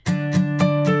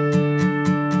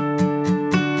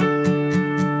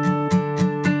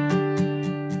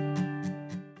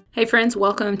Hey friends,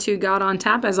 welcome to God on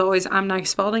Tap. As always, I'm Nike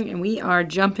Spalding, and we are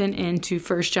jumping into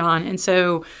 1 John. And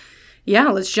so,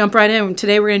 let's jump right in.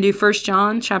 Today we're going to do 1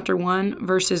 John chapter 1,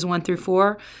 verses 1 through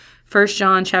 4. 1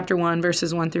 John chapter 1,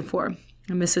 verses 1 through 4.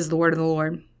 And this is the word of the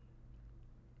Lord.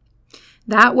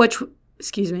 That which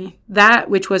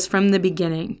was from the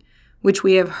beginning, which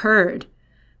we have heard,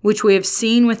 which we have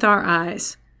seen with our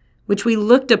eyes, which we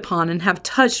looked upon and have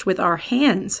touched with our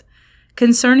hands,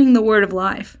 concerning the word of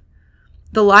life.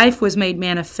 The life was made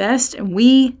manifest, and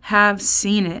we have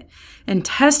seen it, and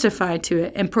testified to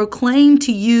it, and proclaimed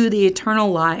to you the eternal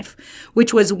life,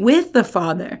 which was with the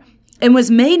Father, and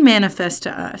was made manifest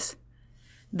to us.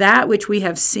 That which we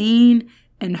have seen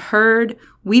and heard,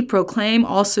 we proclaim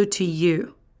also to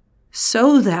you,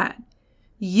 so that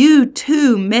you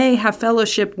too may have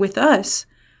fellowship with us.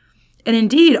 And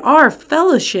indeed, our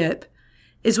fellowship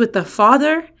is with the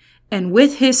Father and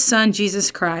with his Son,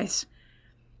 Jesus Christ.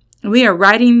 We are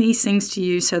writing these things to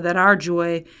you so that our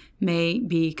joy may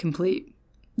be complete.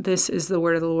 This is the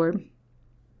word of the Lord.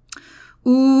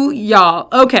 Ooh, y'all.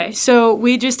 Okay, so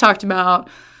we just talked about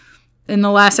in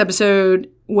the last episode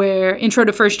where intro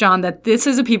to 1 John that this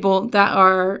is a people that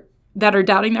are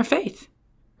doubting their faith,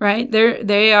 right?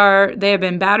 They have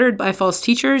been battered by false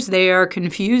teachers. They are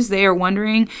confused. They are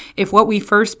wondering if what we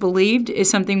first believed is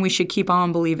something we should keep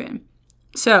on believing.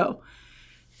 So,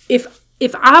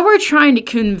 if I were trying to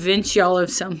convince y'all of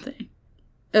something,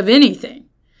 of anything,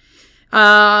 there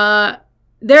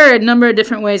are a number of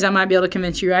different ways I might be able to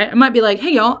convince you, right? I might be like,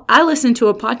 hey, y'all, I listened to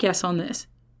a podcast on this.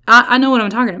 I know what I'm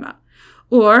talking about.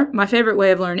 Or my favorite way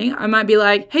of learning, I might be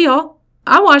like, hey, y'all,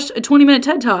 I watched a 20-minute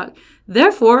TED Talk.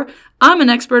 Therefore, I'm an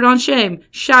expert on shame.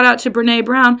 Shout out to Brene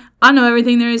Brown. I know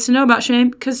everything there is to know about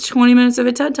shame because 20 minutes of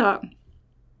a TED Talk.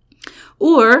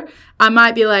 Or I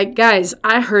might be like, guys,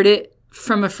 I heard it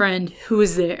from a friend who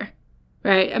was there,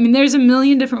 right? I mean, there's a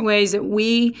million different ways that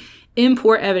we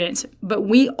import evidence, but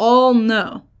we all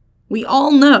know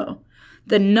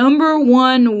the number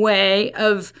one way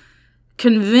of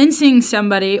convincing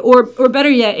somebody, or better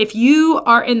yet, if you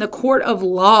are in the court of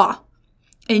law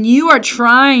and you are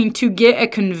trying to get a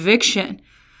conviction,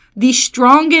 the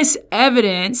strongest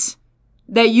evidence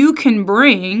that you can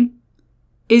bring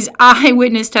is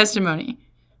eyewitness testimony.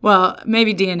 Well,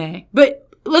 maybe DNA, but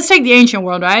let's take the ancient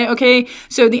world, right? Okay,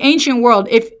 so the ancient world,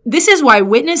 if this is why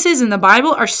witnesses in the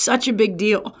Bible are such a big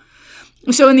deal.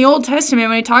 So in the Old Testament,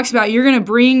 when it talks about you're going to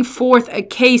bring forth a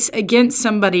case against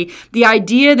somebody, the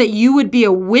idea that you would be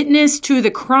a witness to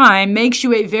the crime makes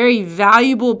you a very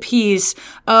valuable piece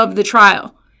of the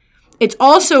trial. It's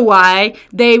also why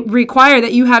they require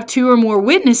that you have two or more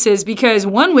witnesses, because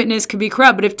one witness could be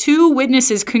corrupt. But if two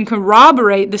witnesses can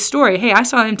corroborate the story, hey, I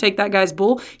saw him take that guy's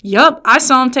bull. Yup, I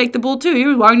saw him take the bull too. He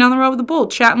was walking down the road with a bull,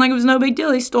 chatting like it was no big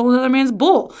deal. He stole another man's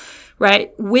bull,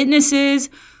 right?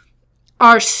 Witnesses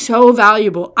are so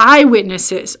valuable.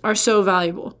 Eyewitnesses are so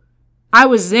valuable. I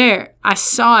was there. I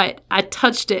saw it. I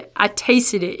touched it. I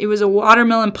tasted it. It was a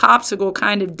watermelon popsicle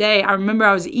kind of day. I remember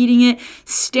I was eating it,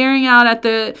 staring out at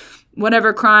the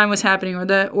whatever crime was happening,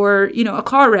 or a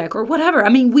car wreck or whatever. I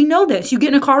mean, we know this. You get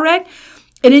in a car wreck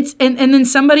and and then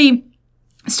somebody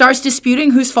starts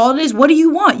disputing whose fault it is. What do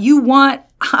you want? You want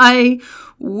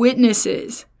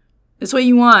eyewitnesses. That's what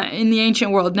you want in the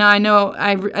ancient world. Now, I know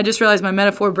I just realized my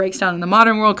metaphor breaks down in the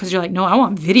modern world because you're like, no, I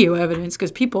want video evidence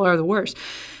because people are the worst.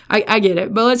 I get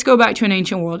it. But let's go back to an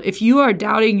ancient world. If you are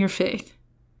doubting your faith,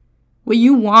 what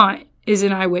you want is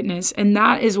an eyewitness. And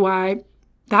that is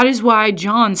why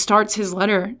John starts his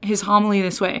letter, his homily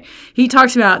this way. He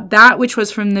talks about that which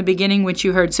was from the beginning, which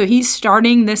you heard. So he's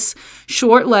starting this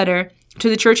short letter to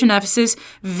the church in Ephesus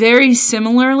very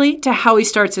similarly to how he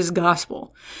starts his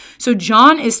gospel. So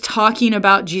John is talking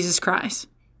about Jesus Christ.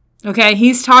 Okay,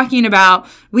 he's talking about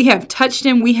we have touched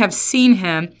him, we have seen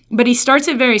him, but he starts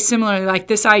it very similarly, like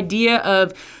this idea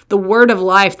of the word of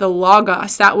life, the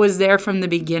logos, that was there from the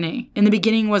beginning. In the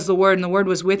beginning was the word, and the word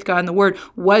was with God, and the word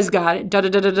was God,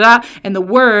 and the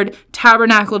word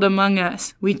tabernacled among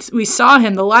us. We saw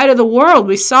him, the light of the world.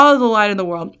 We saw the light of the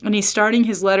world. And he's starting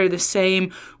his letter the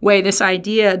same way, this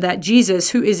idea that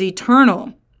Jesus, who is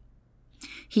eternal,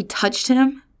 he touched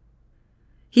him,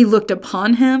 he looked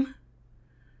upon him.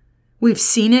 We've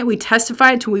seen it. We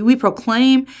testify it. We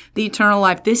proclaim the eternal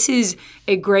life. This is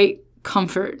a great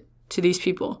comfort to these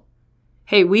people.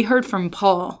 Hey, we heard from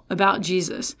Paul about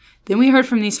Jesus. Then we heard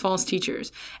from these false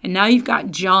teachers. And now you've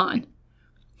got John,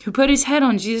 who put his head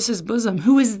on Jesus' bosom,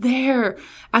 who was there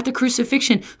at the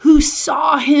crucifixion, who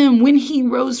saw him when he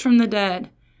rose from the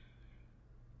dead.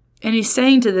 And he's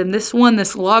saying to them, this one,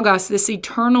 this Logos, this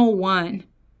eternal one,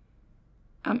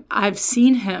 I've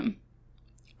seen him.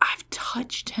 I've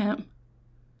touched him.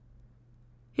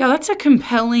 Yeah, that's a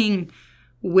compelling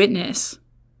witness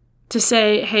to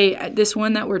say, hey, this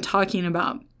one that we're talking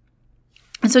about.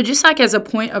 And so just like as a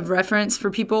point of reference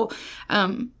for people,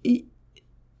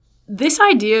 this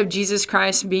idea of Jesus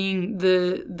Christ being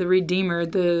the Redeemer,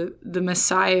 the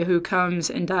Messiah who comes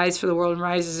and dies for the world and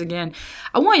rises again,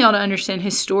 I want y'all to understand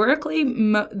historically,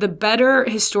 the better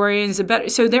historians,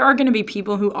 so there are going to be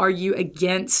people who argue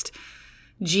against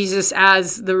Jesus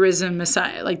as the risen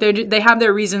Messiah. Like they have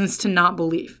their reasons to not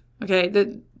believe, okay?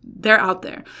 They're out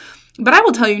there. But I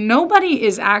will tell you, nobody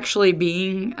is actually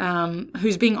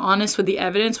who's being honest with the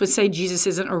evidence would say Jesus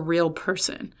isn't a real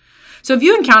person. So if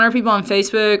you encounter people on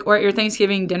Facebook or at your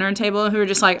Thanksgiving dinner table who are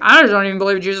just like, I don't even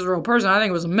believe Jesus is a real person, I think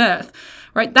it was a myth,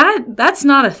 right? That's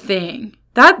not a thing.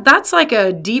 That's like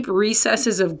a deep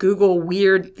recesses of Google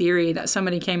weird theory that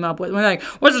somebody came up with. We're like,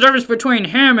 what's the difference between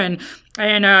him and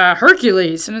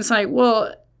Hercules? And it's like,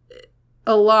 well,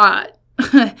 a lot.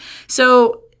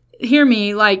 So hear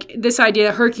me, like this idea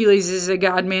that Hercules is a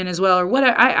God man as well, or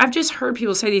whatever. I've just heard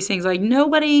people say these things. Like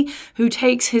nobody who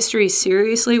takes history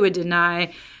seriously would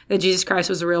deny that Jesus Christ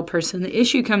was a real person. The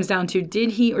issue comes down to,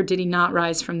 did he or did he not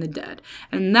rise from the dead?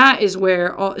 And that is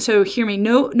where, so hear me,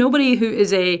 nobody who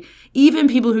is even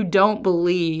people who don't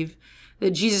believe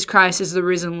that Jesus Christ is the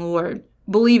risen Lord,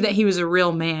 believe that he was a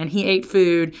real man. He ate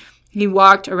food. He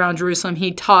walked around Jerusalem.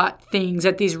 He taught things,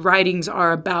 that these writings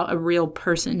are about a real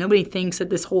person. Nobody thinks that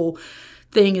this whole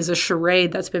thing is a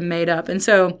charade that's been made up. And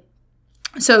so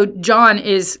John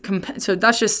so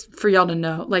that's just for y'all to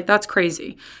know, like that's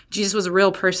crazy. Jesus was a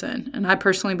real person, and I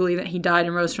personally believe that he died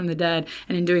and rose from the dead,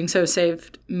 and in doing so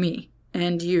saved me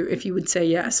and you, if you would say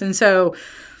yes. And so,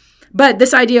 but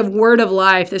this idea of word of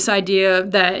life, this idea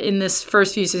that in this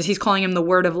first few says he's calling him the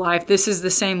word of life, this is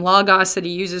the same logos that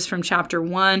he uses from chapter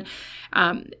 1.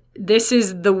 This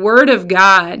is the word of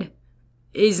God.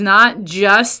 Is not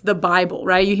just the Bible,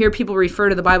 right? You hear people refer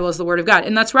to the Bible as the Word of God,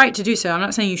 and that's right to do so. I'm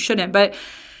not saying you shouldn't, but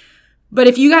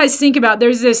if you guys think about,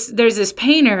 there's this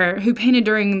painter who painted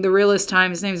during the realist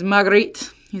time. His name is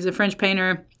Magritte. He's a French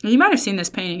painter. You might have seen this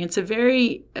painting. It's a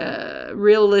very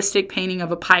realistic painting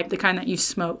of a pipe, the kind that you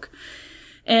smoke.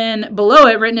 And below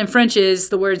it, written in French, is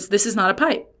the words, "This is not a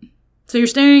pipe." So you're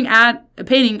staring at a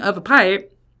painting of a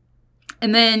pipe,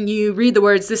 and then you read the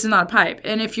words, "This is not a pipe."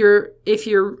 And if you're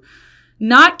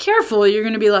not careful, you're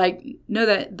going to be like, no,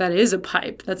 that is a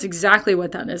pipe. That's exactly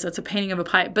what that is. That's a painting of a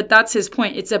pipe. But that's his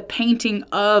point. It's a painting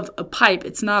of a pipe.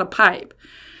 It's not a pipe.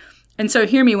 And so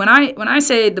hear me, when I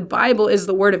say the Bible is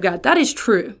the Word of God, that is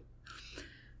true.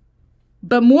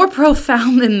 But more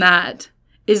profound than that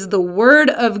is the Word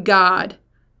of God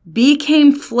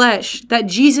became flesh, that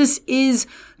Jesus is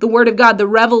the Word of God, the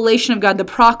revelation of God, the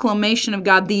proclamation of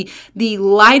God, the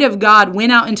light of God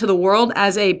went out into the world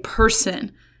as a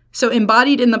person. So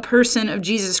embodied in the person of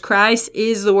Jesus Christ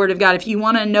is the Word of God. If you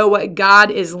want to know what God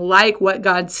is like, what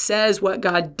God says, what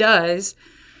God does,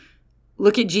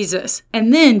 look at Jesus.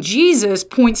 And then Jesus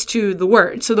points to the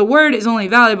Word. So the Word is only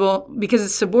valuable because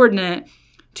it's subordinate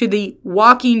to the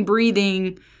walking,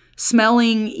 breathing,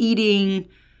 smelling, eating,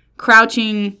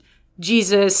 crouching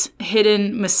Jesus,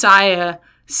 hidden Messiah,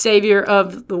 Savior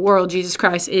of the world. Jesus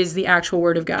Christ is the actual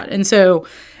Word of God. And so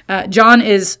John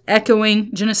is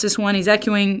echoing Genesis 1. He's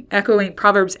echoing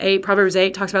Proverbs 8. Proverbs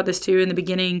 8 talks about this too. In the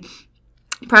beginning,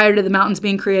 prior to the mountains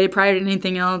being created, prior to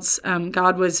anything else,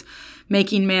 God was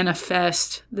making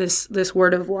manifest this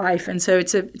word of life. And so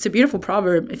it's a beautiful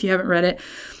proverb if you haven't read it.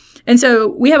 And so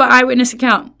we have an eyewitness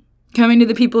account coming to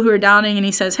the people who are doubting, and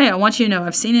he says, hey, I want you to know,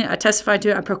 I've seen it, I testified to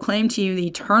it, I proclaim to you the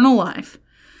eternal life,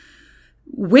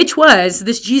 which was,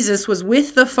 this Jesus was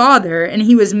with the Father, and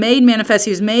he was made manifest,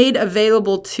 he was made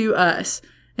available to us.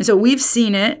 And so we've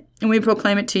seen it, and we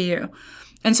proclaim it to you.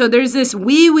 And so there's this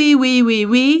we,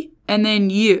 and then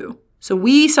you. So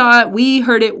we saw it, we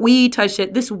heard it, we touched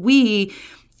it. This we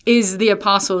is the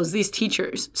apostles, these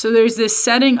teachers. So there's this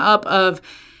setting up of,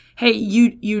 hey,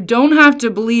 you don't have to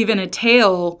believe in a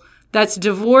tale that's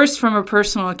divorced from a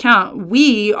personal account.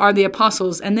 We are the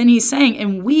apostles. And then he's saying,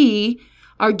 and we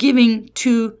are giving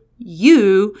to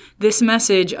you this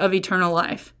message of eternal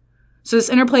life. So this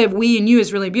interplay of we and you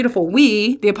is really beautiful.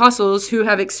 We, the apostles who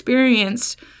have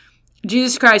experienced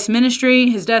Jesus Christ's ministry,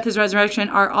 his death, his resurrection,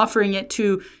 are offering it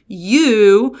to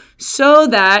you so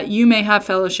that you may have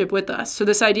fellowship with us. So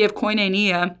this idea of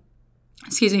koinonia,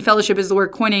 fellowship is the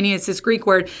word koinonia. It's this Greek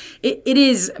word. It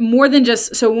is more than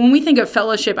just, so when we think of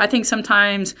fellowship, I think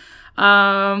sometimes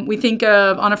we think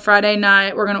of on a Friday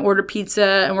night, we're going to order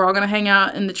pizza and we're all going to hang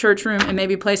out in the church room and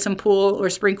maybe play some pool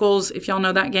or sprinkles, if y'all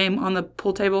know that game, on the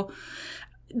pool table.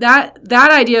 that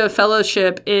idea of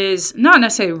fellowship is not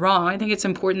necessarily wrong. I think it's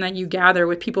important that you gather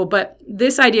with people, but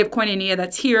this idea of koinonia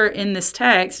that's here in this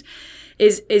text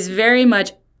is very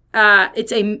much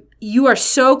you are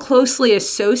so closely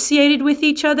associated with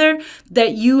each other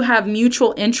that you have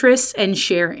mutual interests and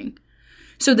sharing.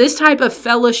 So this type of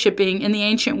fellowshipping in the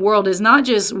ancient world is not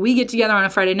just we get together on a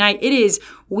Friday night. It is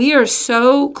we are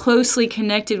so closely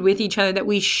connected with each other that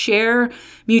we share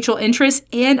mutual interests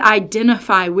and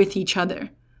identify with each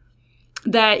other.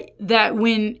 That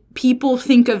when people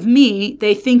think of me,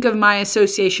 they think of my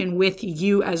association with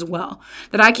you as well.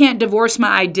 That I can't divorce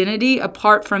my identity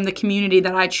apart from the community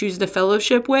that I choose to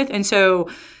fellowship with. And so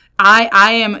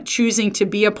I am choosing to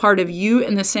be a part of you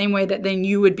in the same way that then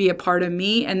you would be a part of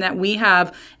me, and that we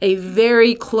have a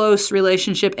very close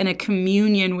relationship and a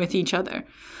communion with each other.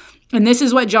 And this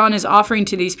is what John is offering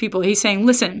to these people. He's saying,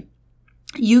 listen,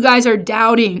 you guys are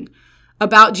doubting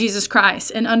about Jesus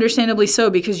Christ, and understandably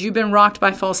so, because you've been rocked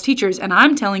by false teachers. And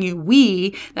I'm telling you,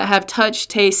 we that have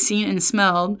touched, tasted, seen, and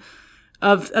smelled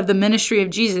of the ministry of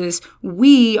Jesus,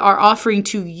 we are offering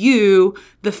to you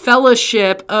the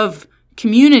fellowship of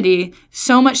community,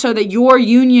 so much so that your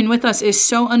union with us is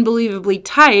so unbelievably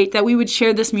tight that we would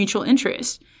share this mutual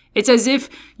interest. It's as if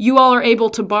you all are able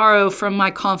to borrow from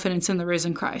my confidence in the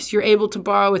risen Christ. You're able to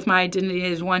borrow with my identity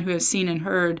as one who has seen and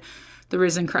heard the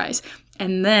risen Christ.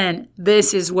 And then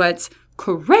this is what's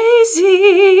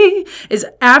crazy, is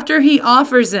after he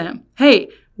offers them, hey,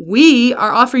 we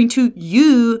are offering to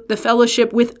you the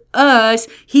fellowship with us,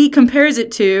 he compares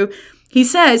it to, he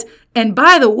says, and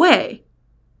by the way,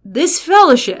 this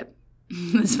fellowship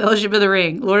of the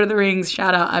Ring, Lord of the Rings,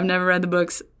 shout out. I've never read the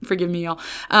books. Forgive me, y'all.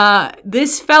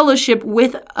 This fellowship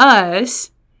with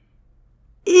us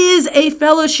is a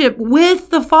fellowship with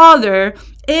the Father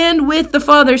and with the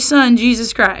Father's Son,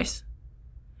 Jesus Christ.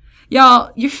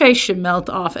 Y'all, your face should melt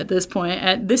off at this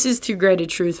point. This is too great a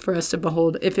truth for us to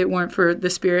behold if it weren't for the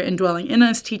Spirit indwelling in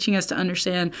us, teaching us to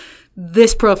understand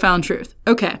this profound truth.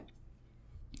 Okay.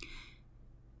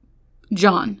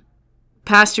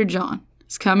 Pastor John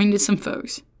is coming to some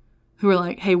folks who are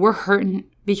like, hey, we're hurting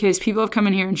because people have come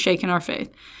in here and shaken our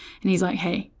faith. And he's like,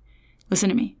 hey, listen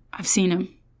to me. I've seen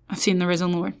him. I've seen the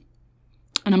risen Lord.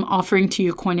 And I'm offering to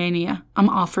you koinonia. I'm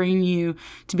offering you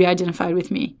to be identified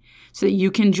with me so that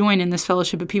you can join in this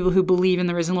fellowship of people who believe in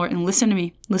the risen Lord. And listen to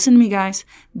me. Listen to me, guys.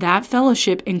 That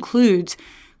fellowship includes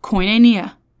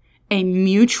koinonia, a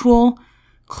mutual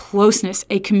closeness,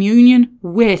 a communion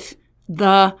with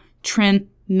the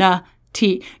Trinity.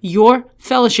 Your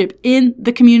fellowship in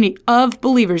the community of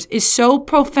believers is so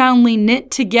profoundly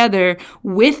knit together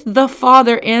with the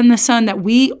Father and the Son that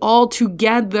we all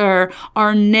together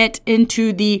are knit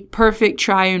into the perfect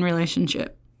triune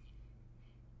relationship.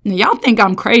 Now, y'all think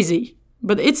I'm crazy,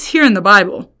 but it's here in the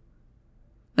Bible.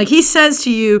 Like he says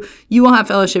to you, you will have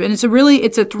fellowship. And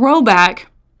it's a throwback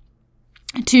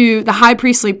to the high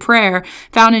priestly prayer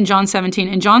found in John 17.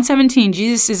 In John 17,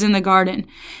 Jesus is in the garden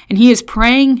and he is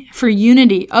praying for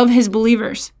unity of his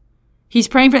believers. He's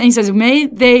praying for them. He says, may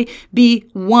they be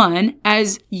one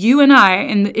as you and I,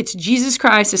 and it's Jesus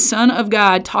Christ, the Son of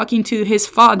God, talking to his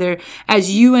Father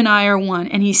as you and I are one.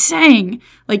 And he's saying,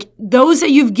 like, those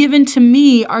that you've given to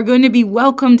me are going to be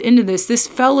welcomed into this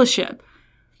fellowship.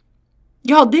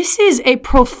 Y'all, this is a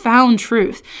profound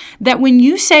truth that when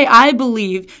you say, I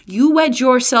believe, you wedge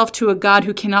yourself to a God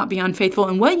who cannot be unfaithful.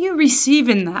 And what you receive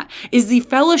in that is the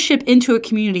fellowship into a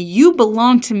community. You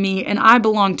belong to me and I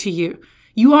belong to you.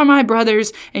 You are my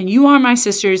brothers and you are my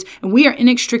sisters and we are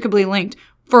inextricably linked.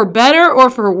 For better or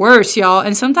for worse, y'all.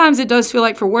 And sometimes it does feel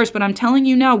like for worse, but I'm telling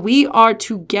you now, we are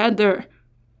together.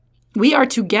 We are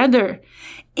together.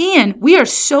 And we are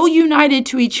so united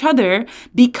to each other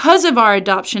because of our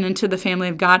adoption into the family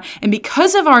of God and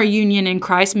because of our union in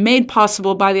Christ made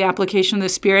possible by the application of the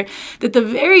Spirit, that the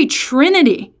very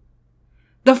Trinity,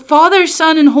 the Father,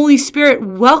 Son, and Holy Spirit,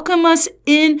 welcome us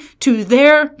into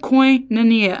their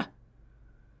koinonia.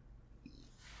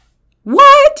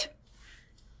 What?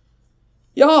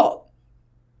 Y'all,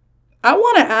 I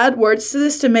want to add words to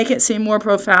this to make it seem more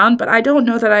profound, but I don't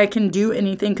know that I can do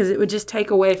anything because it would just take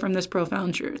away from this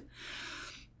profound truth.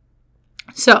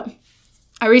 So,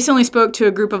 I recently spoke to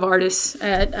a group of artists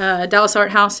at Dallas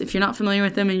Art House. If you're not familiar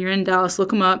with them and you're in Dallas, look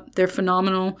them up. They're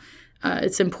phenomenal.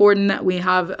 It's important that we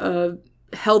have a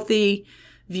healthy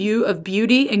view of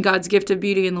beauty and God's gift of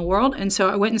beauty in the world. And so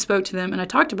I went and spoke to them and I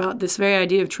talked about this very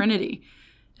idea of Trinity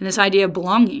and this idea of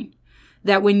belonging.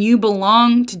 That when you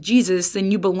belong to Jesus, then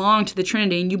you belong to the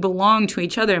Trinity and you belong to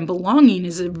each other. And belonging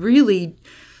is a really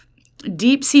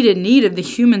deep-seated need of the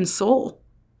human soul.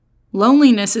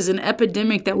 Loneliness is an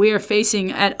epidemic that we are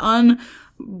facing at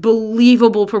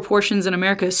unbelievable proportions in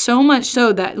America, so much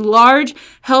so that large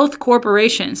health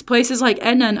corporations, places like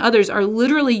Aetna and others, are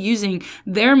literally using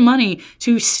their money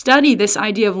to study this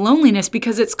idea of loneliness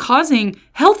because it's causing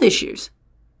health issues.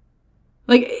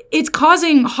 Like, it's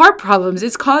causing heart problems,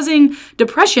 it's causing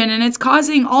depression, and it's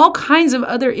causing all kinds of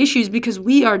other issues because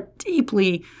we are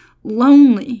deeply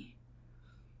lonely.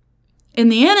 And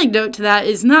the antidote to that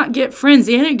is not get friends.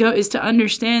 The antidote is to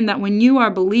understand that when you are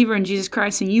a believer in Jesus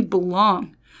Christ and you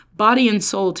belong, body and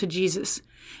soul, to Jesus,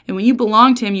 and when you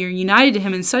belong to him, you're united to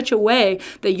him in such a way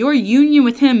that your union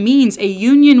with him means a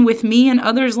union with me and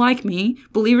others like me,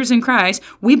 believers in Christ.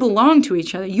 We belong to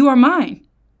each other. You are mine,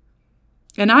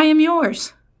 and I am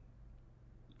yours.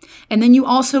 And then you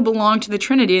also belong to the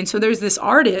Trinity. And so there's this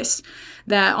artist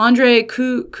that Andrei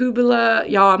Kubala,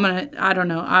 y'all, I don't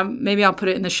know. Maybe I'll put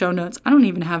it in the show notes. I don't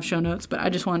even have show notes, but I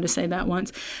just wanted to say that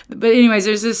once. But anyways,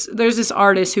 there's this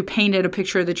artist who painted a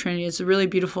picture of the Trinity. It's a really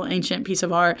beautiful ancient piece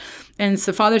of art. And it's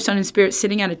the Father, Son, and Spirit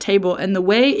sitting at a table. And the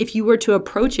way, if you were to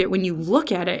approach it, when you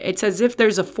look at it, it's as if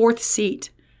there's a fourth seat.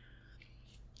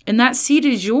 And that seat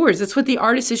is yours. That's what the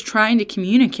artist is trying to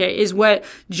communicate, is what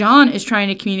John is trying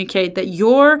to communicate, that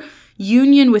your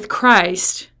union with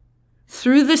Christ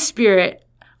through the Spirit,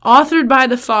 authored by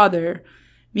the Father,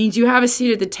 means you have a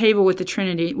seat at the table with the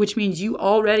Trinity, which means you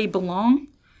already belong,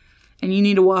 and you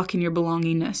need to walk in your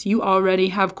belongingness. You already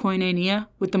have koinonia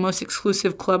with the most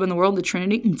exclusive club in the world, the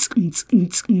Trinity.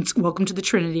 Welcome to the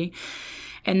Trinity.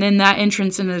 And then that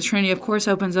entrance into the Trinity, of course,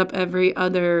 opens up every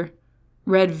other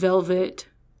red velvet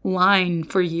line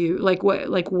for you. Like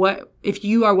what if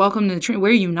you are welcome to the Trinity, where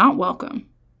are you not welcome?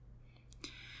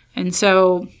 And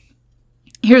so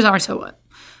here's our so what.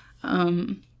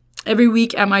 Every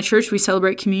week at my church, we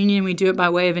celebrate communion. We do it by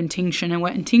way of intinction. And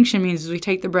what intinction means is we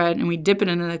take the bread and we dip it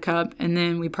into the cup and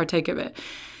then we partake of it.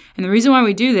 And the reason why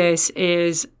we do this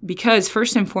is because,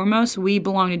 first and foremost, we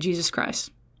belong to Jesus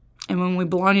Christ. And when we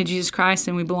belong to Jesus Christ,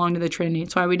 then we belong to the Trinity.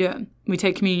 That's why we do it. We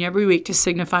take communion every week to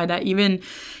signify that even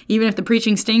if the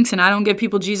preaching stinks and I don't give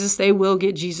people Jesus, they will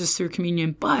get Jesus through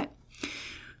communion. But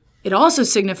it also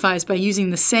signifies by using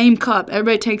the same cup.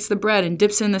 Everybody takes the bread and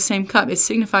dips in the same cup. It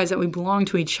signifies that we belong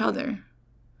to each other.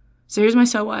 So here's my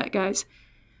so what, guys.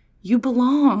 You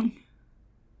belong.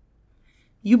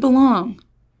 You belong.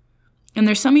 And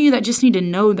there's some of you that just need to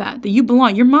know that you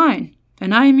belong. You're mine.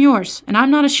 And I am yours, and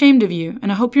I'm not ashamed of you,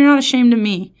 and I hope you're not ashamed of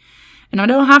me. And I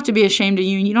don't have to be ashamed of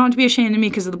you, and you don't have to be ashamed of me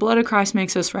because the blood of Christ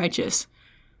makes us righteous.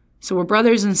 So we're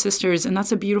brothers and sisters, and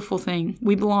that's a beautiful thing.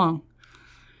 We belong.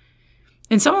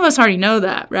 And some of us already know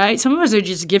that, right? Some of us are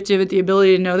just gifted with the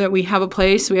ability to know that we have a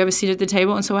place, we have a seat at the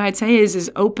table. And so what I'd say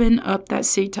is open up that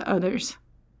seat to others.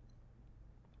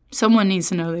 Someone needs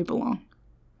to know they belong.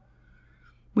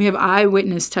 We have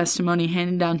eyewitness testimony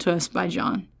handed down to us by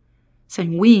John,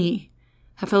 saying we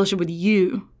have fellowship with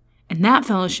you, and that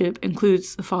fellowship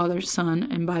includes the Father, Son,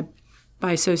 and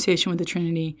by association with the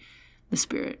Trinity, the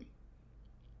Spirit.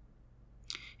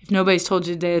 If nobody's told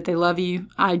you today that they love you,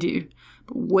 I do.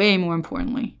 But way more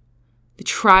importantly, the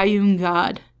triune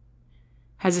God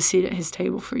has a seat at his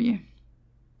table for you.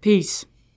 Peace.